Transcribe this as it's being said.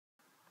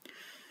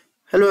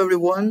Hello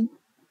everyone,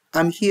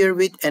 I'm here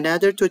with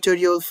another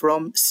tutorial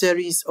from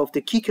series of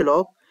the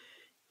Keycloak,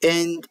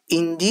 and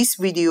in this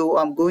video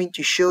I'm going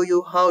to show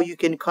you how you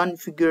can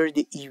configure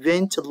the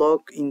event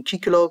log in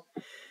Keycloak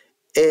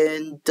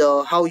and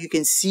how you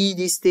can see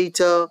this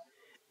data,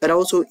 and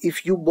also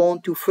if you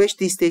want to fetch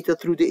this data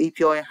through the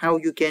API, how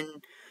you can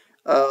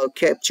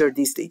capture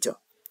this data.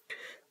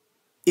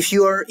 If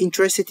you are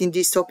interested in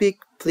this topic,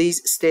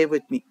 please stay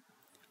with me.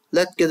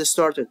 Let's get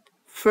started.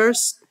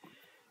 First,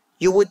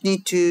 you would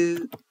need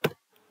to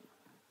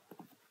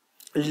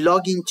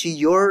log into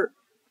your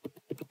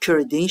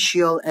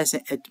credential as an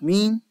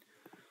admin,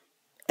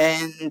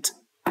 and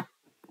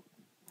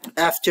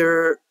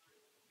after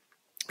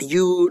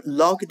you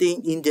logged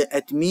in the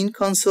admin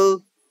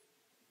console,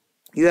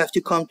 you have to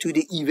come to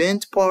the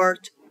event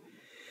part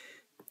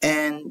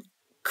and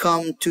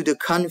come to the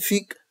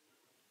config,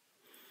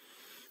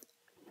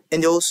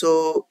 and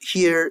also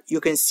here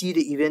you can see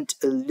the event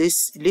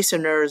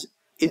listeners.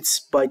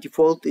 It's by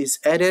default is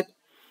added.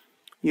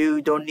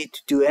 You don't need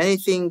to do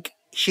anything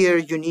here.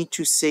 You need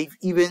to save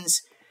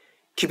events,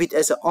 keep it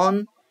as an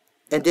on,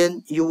 and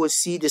then you will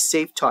see the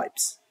save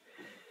types.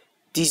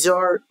 These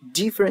are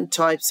different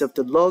types of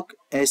the log.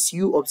 As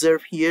you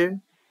observe here,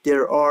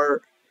 there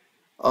are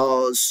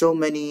so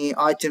many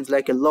items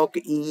like a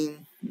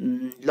login,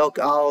 log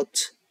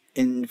out,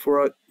 and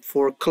for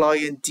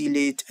client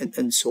delete,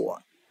 and so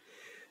on.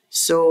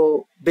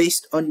 So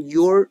based on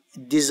your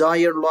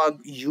desired log,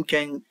 you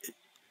can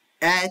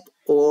add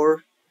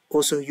or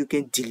also you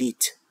can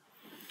delete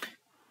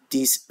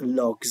these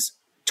logs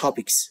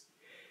topics.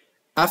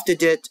 After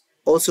that,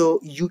 also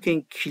you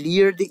can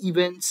clear the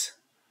events.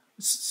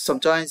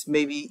 Sometimes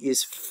maybe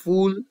it's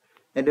full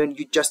and then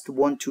you just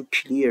want to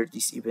clear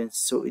these events,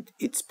 so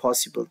it's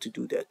possible to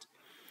do that.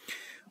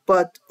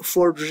 But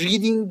for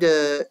reading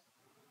the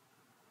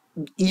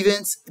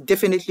events,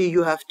 definitely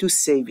you have to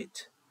save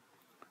it.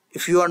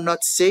 If you are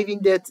not saving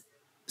that,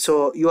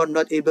 so you are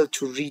not able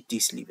to read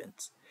these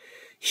events.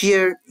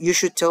 Here you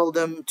should tell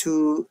them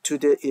to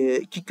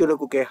the Keycloak,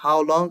 okay,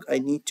 how long I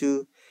need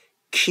to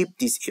keep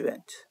this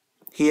event.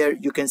 Here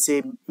you can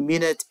say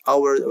minute,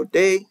 hour, or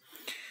day.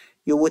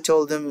 You would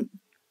tell them,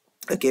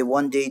 okay,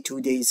 1 day,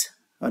 2 days,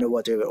 or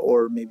whatever,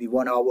 or maybe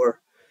 1 hour,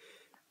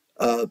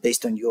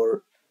 based on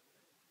your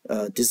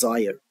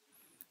desire.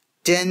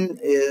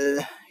 Then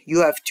you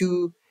have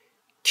to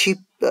keep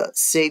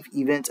save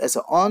events as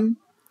on,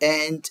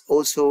 and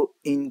also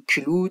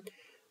include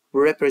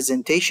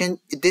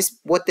representation.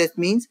 What that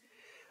means,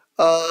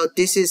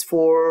 this is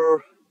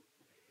for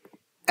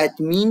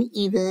admin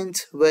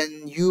event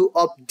when you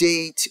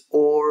update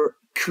or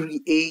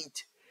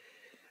create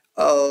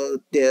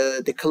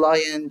the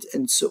client,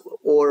 and so,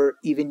 or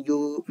even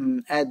you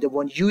add the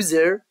one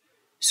user.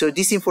 So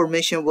this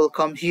information will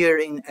come here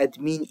in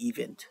admin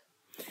event.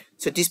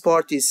 So this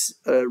part is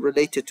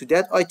related to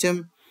that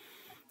item.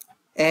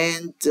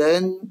 And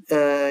then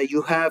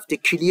you have the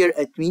clear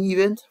admin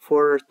event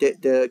for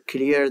the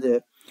clear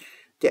the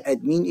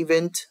admin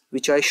event,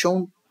 which I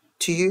shown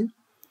to you.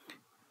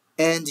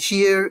 And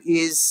here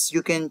is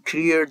you can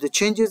clear the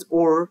changes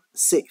or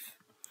save.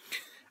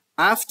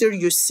 After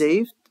you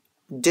saved,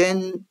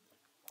 then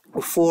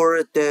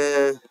for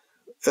the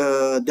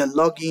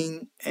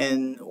login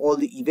and all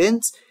the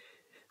events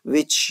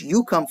which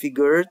you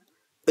configured,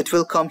 it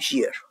will come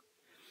here.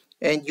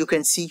 And you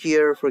can see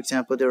here, for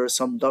example, there are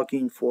some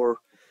login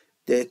for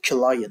the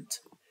client.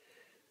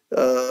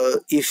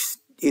 If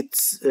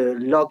it's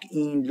log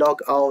in,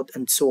 log out,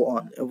 and so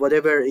on,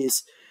 whatever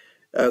is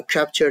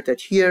captured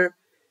at here,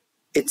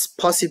 it's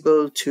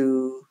possible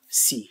to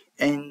see.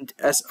 And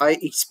as I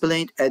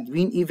explained,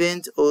 admin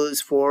event is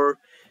for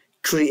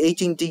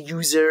creating the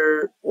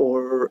user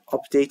or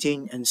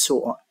updating and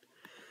so on.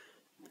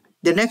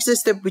 The next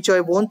step which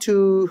I want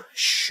to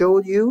show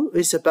you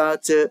is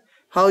about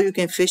how you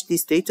can fetch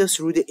this data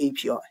through the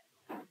API.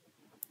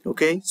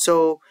 Okay,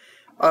 so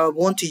I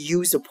want to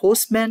use the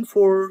Postman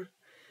for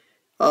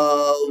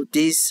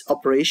this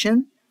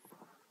operation.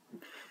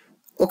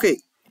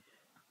 Okay,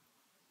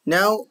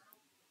 now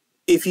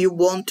if you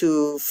want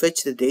to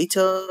fetch the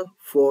data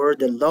for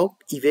the log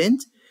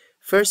event,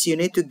 first you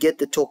need to get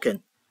the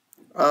token.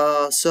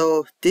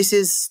 So this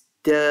is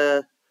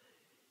the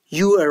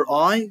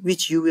URI,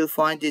 which you will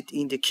find it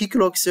in the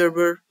Keycloak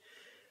server.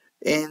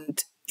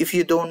 And if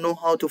you don't know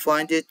how to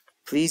find it,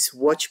 please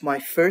watch my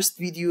first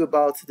video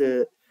about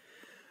the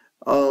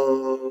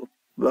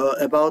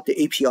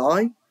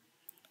API.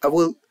 I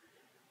will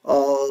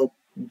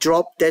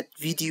drop that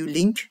video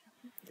link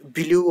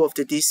below of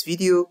this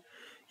video.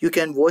 You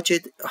can watch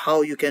it,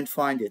 how you can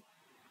find it.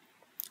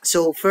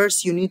 So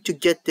first you need to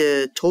get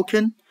the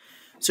token.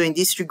 So in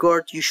this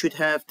regard, you should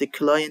have the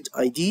client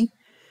ID,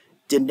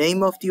 the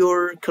name of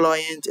your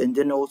client, and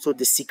then also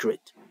the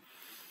secret.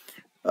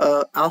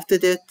 After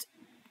that,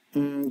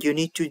 you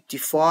need to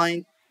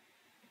define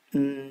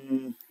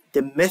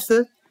the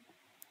method.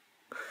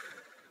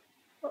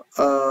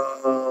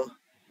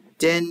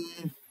 Then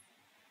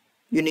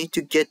you need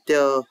to get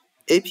the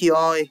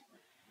API.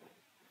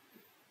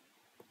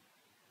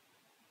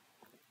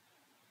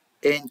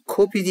 and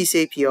copy this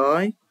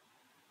API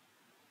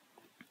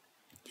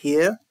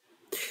here,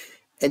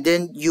 and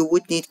then you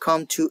would need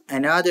come to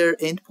another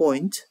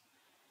endpoint.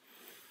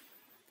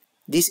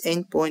 This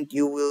endpoint,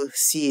 you will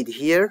see it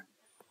here.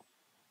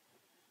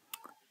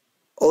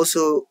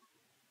 Also,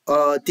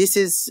 this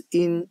is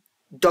in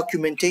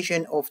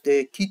documentation of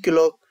the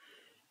Keycloak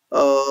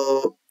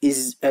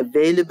is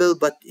available,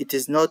 but it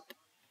is not.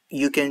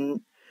 You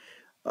can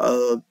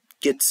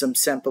get some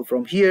sample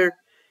from here.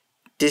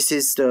 This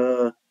is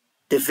the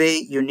way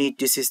you need.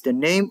 This is the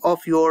name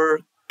of your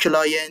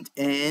client,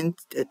 and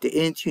at the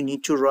end you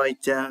need to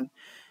write down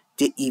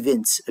the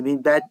events. I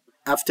mean, but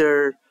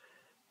after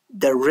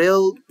the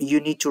rel, you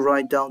need to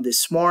write down the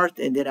smart,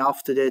 and then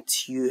after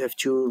that you have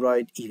to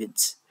write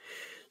events.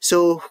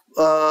 So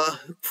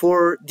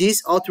for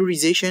this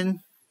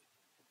authorization,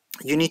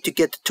 you need to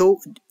get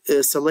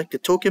the select the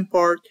token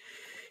part,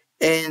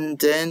 and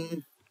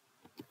then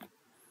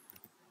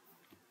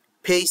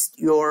paste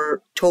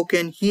your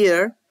token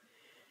here.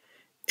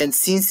 And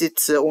since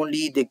it's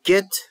only the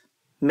get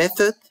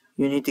method,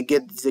 you need to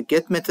get the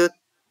get method,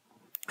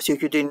 so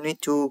you don't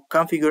need to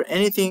configure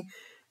anything,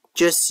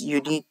 just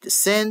you need to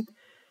send,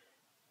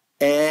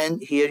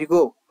 and here you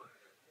go.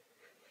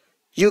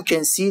 You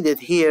can see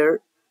that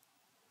here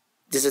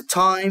there's a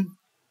time,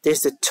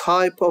 there's the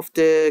type of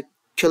the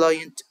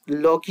client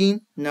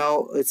login.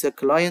 Now it's a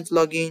client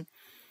login,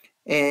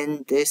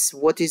 and this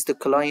what is the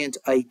client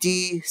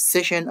ID,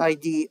 session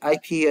ID,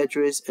 IP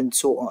address, and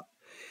so on.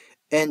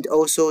 And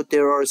also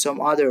there are some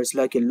others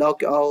like a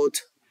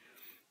logout.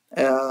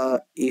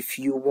 If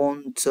you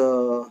want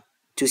to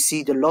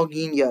see the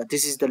login, yeah,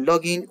 this is the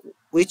login,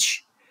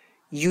 which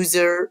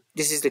user,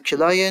 this is the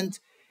client,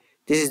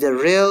 this is the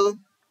rel,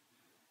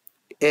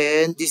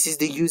 and this is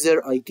the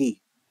user ID.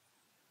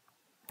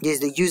 This is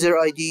the user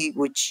ID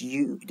which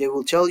they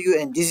will tell you,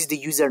 and this is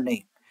the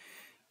username.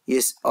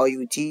 Yes,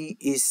 IUT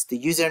is the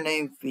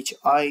username which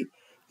I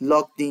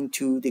logged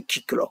into the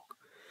Keycloak.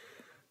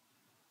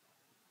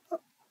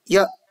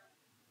 Yeah,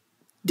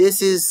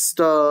 this is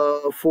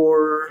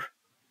for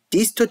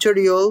this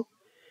tutorial,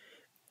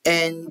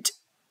 and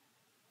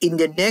in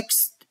the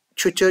next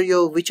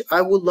tutorial which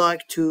I would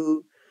like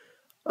to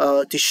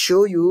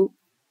show you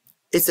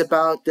is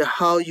about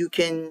how you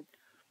can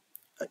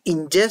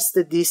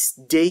ingest this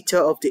data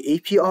of the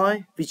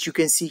API, which you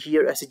can see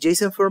here as a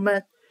JSON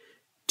format,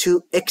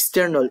 to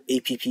external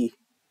app,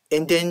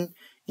 and then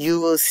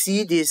you will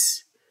see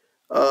this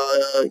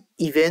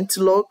event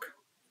log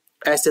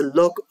as a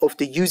log of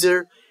the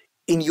user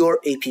in your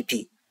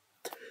app.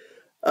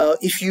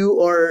 If you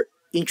are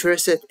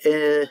interested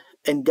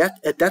in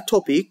that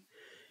topic,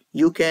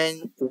 you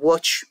can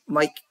watch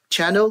my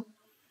channel,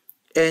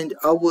 and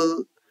I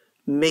will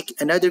make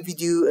another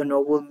video and I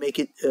will make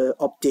it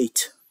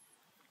update.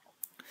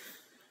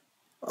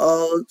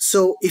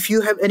 So if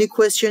you have any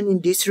question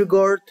in this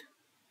regard,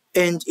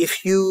 and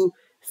if you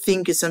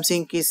think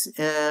something is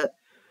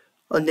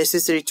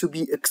unnecessary to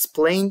be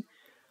explained,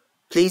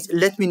 please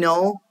let me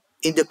know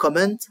in the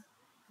comment.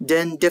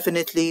 Then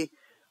definitely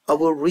I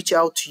will reach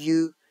out to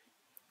you.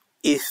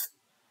 If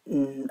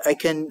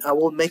I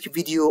will make a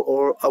video,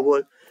 or I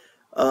will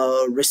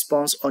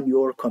respond on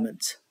your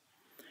comments.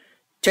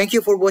 Thank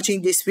you for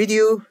watching this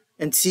video,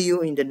 and see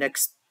you in the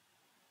next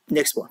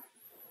one.